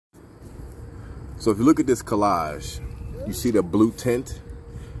So if you look at this collage, you see the blue tint.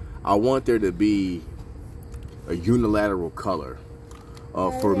 I want there to be a unilateral color.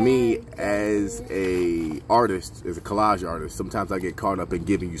 For me, as a artist, as a collage artist, sometimes I get caught up in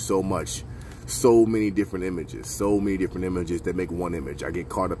giving you so many different images that make one image. I get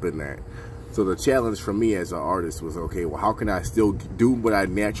caught up in that. So the challenge for me as an artist was, okay, well, how can I still do what I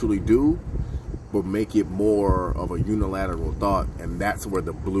naturally do, but make it more of a unilateral thought? And that's where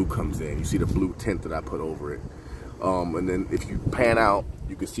the blue comes in. You see the blue tint that I put over it. And then if you pan out,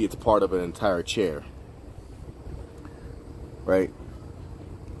 you can see it's part of an entire chair, right?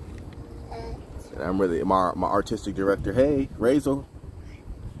 And I'm really, my artistic director, hey, Razel.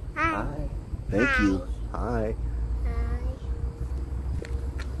 Hi. Hi. Thank you. Hi.